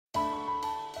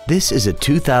This is a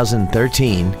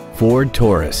 2013 Ford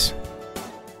Taurus.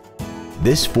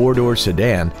 This four-door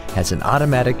sedan has an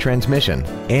automatic transmission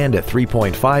and a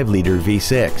 3.5-liter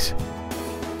V6.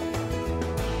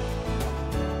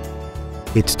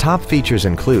 Its top features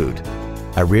include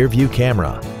a rear-view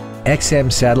camera,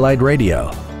 XM satellite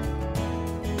radio,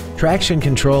 traction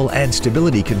control and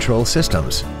stability control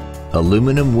systems,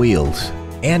 aluminum wheels,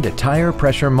 and a tire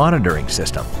pressure monitoring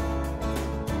system.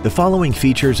 The following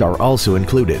features are also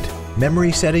included: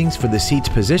 memory settings for the seat's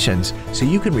positions so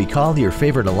you can recall your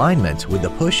favorite alignments with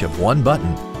the push of one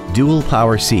button, dual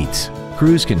power seats,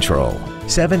 cruise control,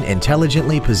 7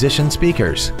 intelligently positioned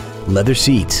speakers, leather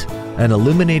seats, an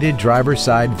illuminated driver's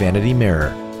side vanity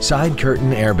mirror, side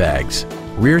curtain airbags,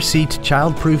 rear seat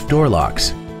child-proof door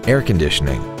locks, air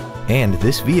conditioning, and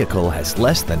this vehicle has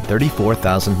less than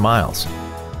 34,000 miles.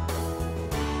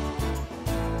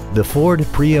 The Ford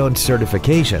Pre-Owned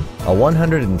certification, a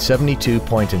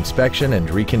 172-point inspection and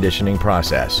reconditioning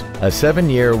process, a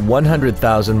 7-year,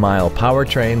 100,000-mile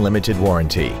powertrain limited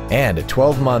warranty, and a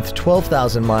 12-month,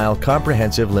 12,000-mile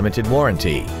comprehensive limited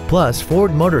warranty, plus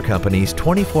Ford Motor Company's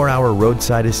 24-hour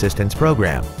roadside assistance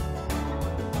program.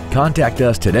 Contact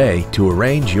us today to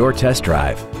arrange your test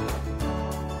drive.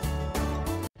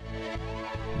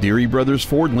 Deary Brothers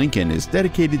Ford Lincoln is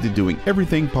dedicated to doing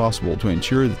everything possible to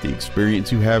ensure that the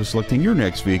experience you have selecting your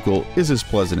next vehicle is as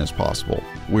pleasant as possible.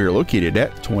 We are located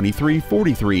at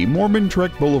 2343 Mormon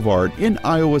Trek Boulevard in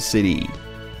Iowa City.